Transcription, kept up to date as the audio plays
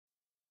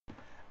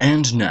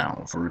And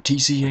now for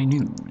TCA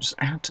News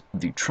at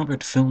the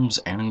Trumpet Films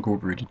and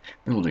Incorporated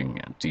building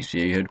at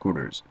TCA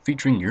headquarters,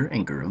 featuring your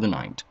anchor of the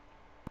night,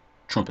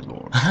 Trumpet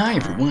Lord. Hi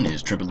everyone,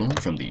 it's Trumpet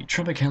Lord from the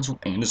Trumpet Council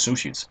and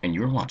Associates, and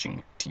you're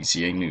watching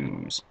TCA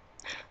News.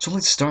 So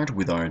let's start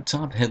with our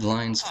top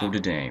headlines for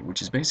today,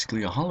 which is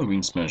basically a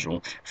Halloween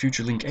special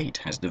FutureLink 8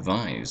 has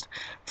devised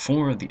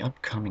for the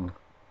upcoming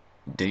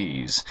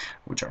days,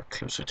 which are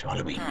closer to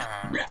Halloween.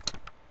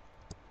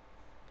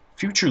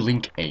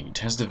 FutureLink 8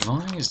 has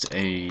devised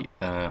a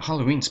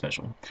Halloween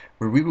special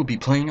where we will be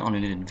playing on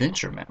an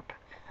adventure map.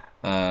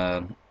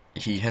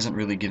 He hasn't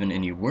really given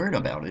any word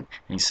about it,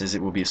 and he says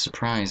it will be a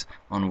surprise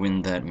on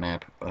when that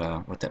map,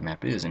 what that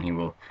map is, and he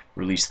will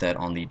release that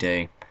on the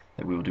day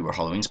that we will do our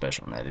Halloween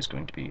special, and that is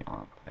going to be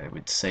on, I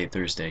would say,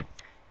 Thursday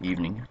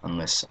evening,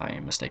 unless I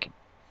am mistaken.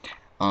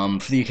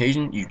 For the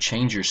occasion, you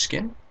change your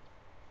skin,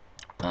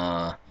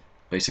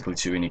 basically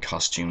to any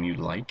costume you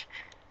like.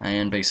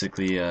 And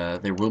basically,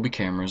 there will be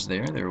cameras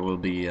there. There will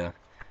be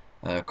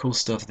cool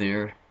stuff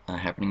there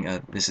happening.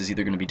 This is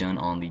either going to be done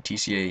on the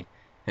TCA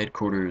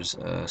headquarters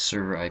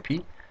server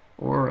IP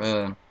or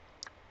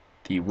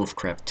the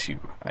Wolfcraft 2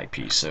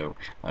 IP. So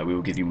we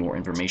will give you more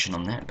information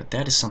on that. But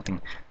that is something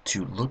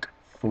to look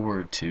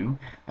forward to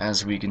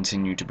as we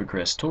continue to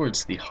progress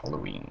towards the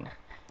Halloween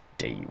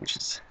day, which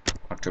is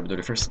October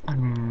 31st,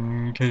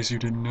 in case you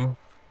didn't know.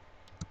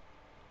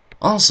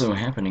 Also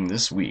happening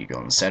this week,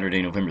 on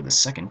Saturday, November the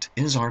 2nd,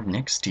 is our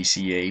next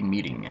TCA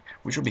meeting,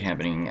 which will be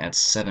happening at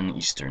 7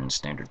 Eastern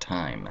Standard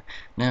Time.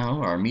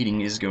 Now, our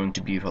meeting is going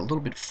to be a little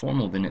bit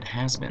formal than it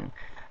has been.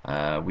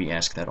 We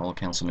ask that all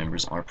council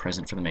members are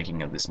present for the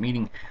making of this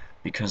meeting,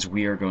 because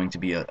we are going to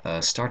be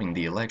starting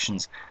the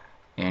elections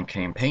and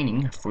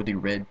campaigning for the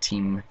Red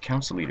Team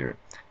Council Leader,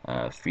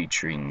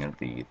 featuring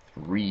the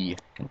 3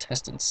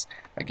 contestants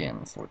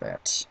again for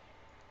that.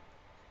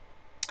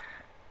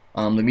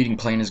 The meeting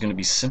plan is going to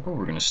be simple.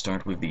 We're going to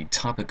start with the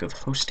topic of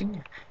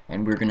hosting,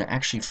 and we're going to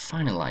actually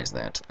finalize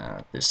that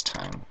this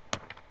time.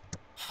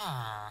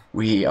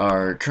 We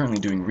are currently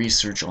doing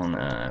research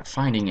on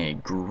finding a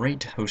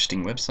great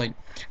hosting website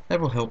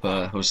that will help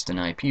host an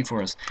IP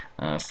for us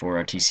for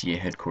our TCA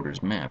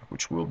headquarters map,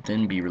 which will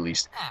then be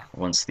released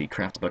once the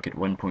CraftBucket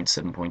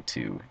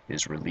 1.7.2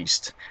 is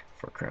released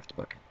for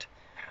CraftBucket.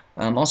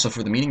 Also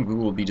for the meeting, we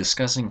will be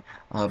discussing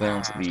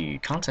about the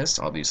contest,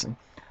 obviously.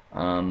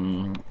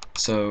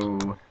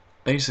 So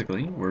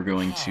basically, we're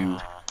going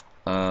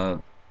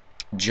to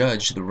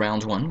judge the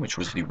round 1, which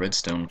was the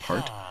redstone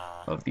part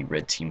of the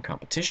red team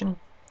competition.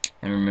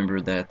 And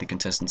remember that the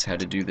contestants had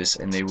to do this,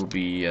 and they will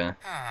be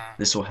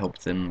this will help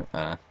them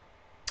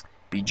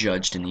be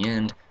judged in the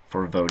end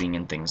for voting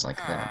and things like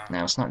that.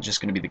 Now, it's not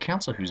just going to be the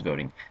council who's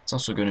voting; it's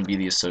also going to be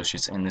the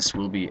associates, and this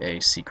will be a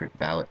secret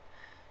ballot.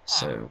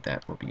 So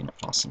that will be an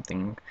awesome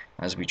thing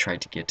as we try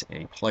to get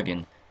a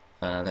plugin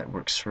that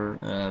works for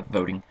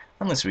voting,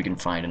 unless we can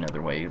find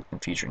another way of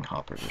featuring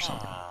hoppers or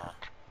something like that.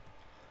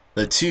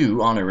 The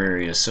 2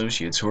 honorary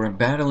associates who are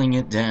battling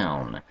it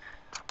down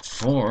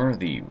for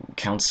the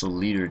council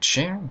leader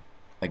chair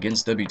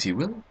against WT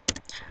Will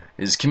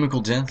is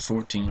Chemical Death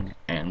 14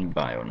 and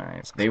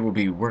Bioknife. They will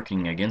be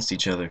working against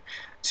each other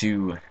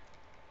to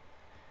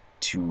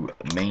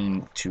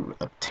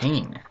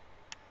obtain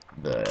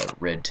the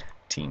red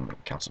team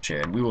council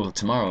chair, and we will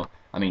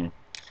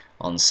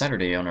on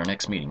Saturday, on our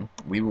next meeting,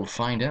 we will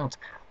find out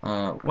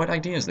what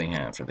ideas they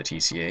have for the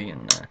TCA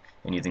and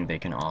anything they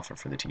can offer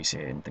for the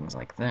TCA and things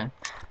like that.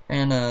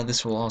 And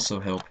this will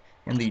also help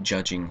in the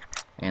judging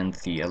and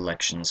the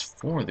elections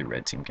for the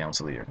Red Team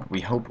Council Leader.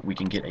 We hope we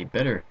can get a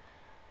better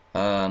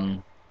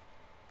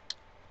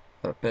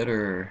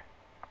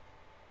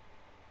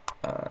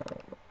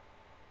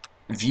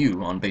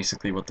view on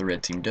basically what the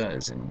Red Team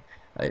does, and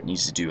it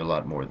needs to do a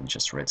lot more than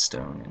just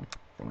redstone and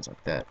things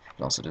like that.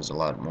 It also does a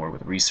lot more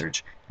with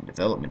research and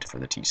development for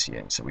the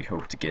TCA, so we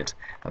hope to get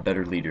a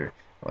better leader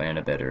and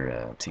a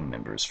better team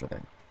members for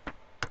that.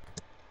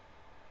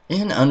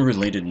 In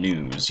unrelated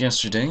news,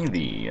 yesterday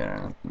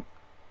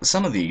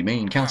some of the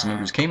main council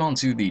members came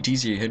onto the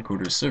TCA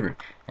headquarters server,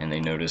 and they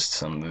noticed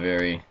some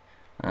very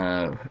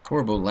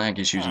horrible lag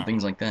issues and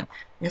things like that.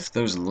 If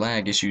those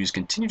lag issues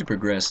continue to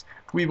progress,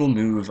 we will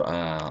move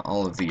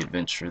all of the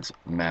adventures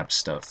map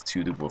stuff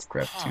to the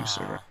Wolfcraft 2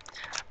 server.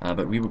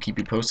 But we will keep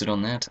you posted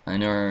on that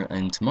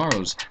in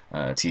tomorrow's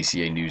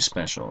TCA News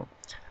special.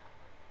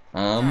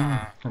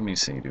 Let me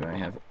see, do I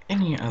have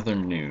any other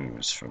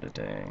news for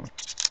today?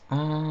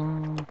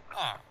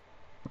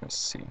 Let's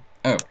see.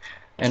 Oh,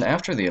 and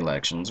after the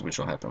elections, which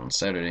will happen on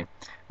Saturday,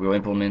 we will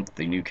implement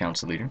the new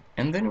council leader,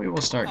 and then we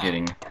will start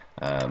getting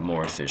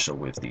more official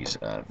with these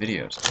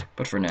videos.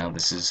 But for now,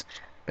 this is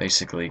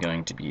basically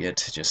going to be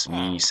it, just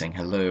me saying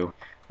hello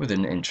with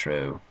an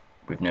intro,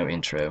 with no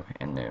intro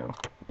and no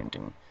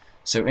ending.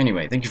 So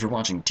anyway, thank you for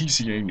watching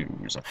TCA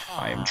News.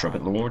 I am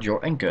Trumpet Lord,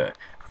 your anchor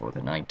for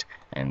the night,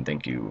 and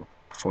thank you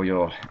for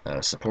your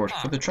support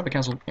for the Trumpet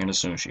Council and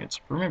Associates.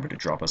 Remember to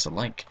drop us a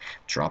like,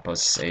 drop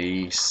us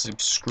a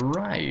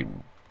subscribe,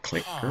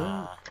 click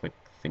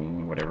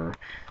thing, whatever,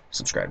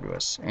 subscribe to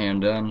us,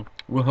 and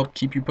we'll help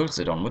keep you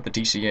posted on what the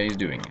TCA is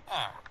doing.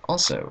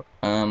 Also,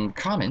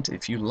 comment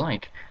if you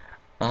like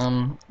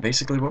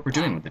basically what we're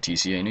doing with the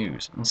TCA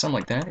news and something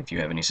like that. If you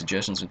have any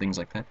suggestions or things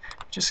like that,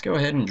 just go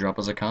ahead and drop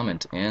us a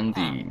comment, and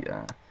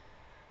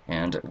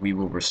we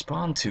will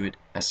respond to it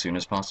as soon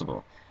as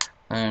possible.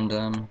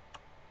 And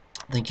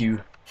thank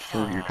you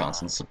for your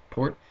constant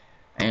support.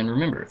 And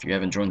remember, if you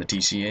haven't joined the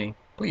TCA,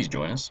 please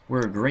join us.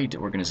 We're a great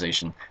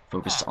organization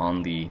focused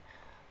on the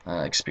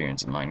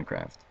experience in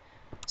Minecraft.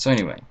 So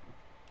anyway,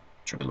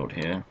 Trumpet Lord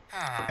here,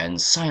 and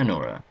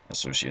sayonara,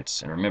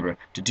 associates. And remember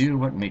to do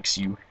what makes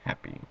you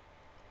happy.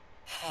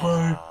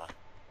 Bye.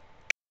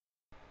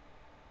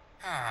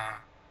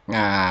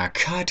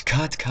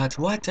 Cut.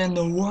 What in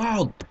the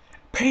world?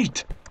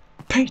 Pete,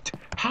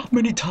 how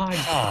many times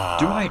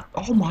do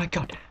oh my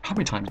god, how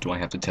many times do I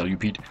have to tell you,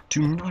 Pete,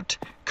 do not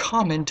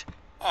comment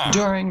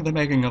during the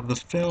making of the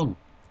film?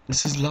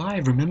 This is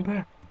live,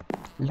 remember?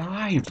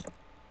 Live.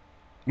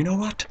 You know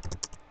what?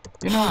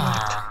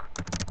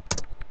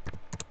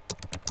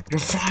 You're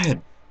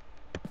fired.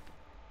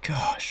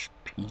 Gosh,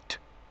 Pete.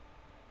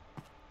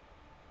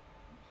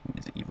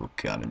 He's evil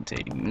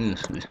commentating.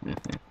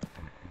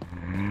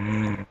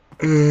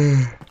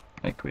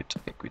 I quit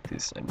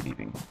this. I'm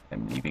leaving.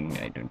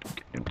 I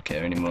don't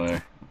care anymore.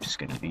 I'm just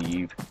gonna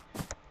leave.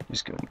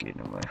 Just go and get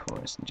on my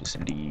horse and just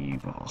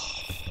leave. Oh,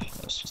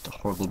 that was just a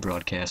horrible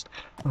broadcast.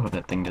 Oh,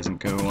 that thing doesn't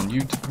go on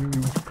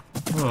YouTube.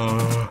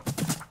 Oh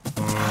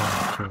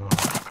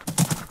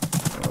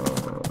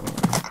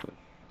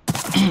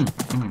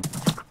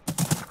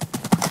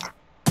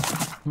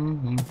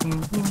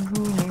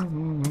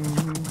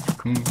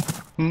God.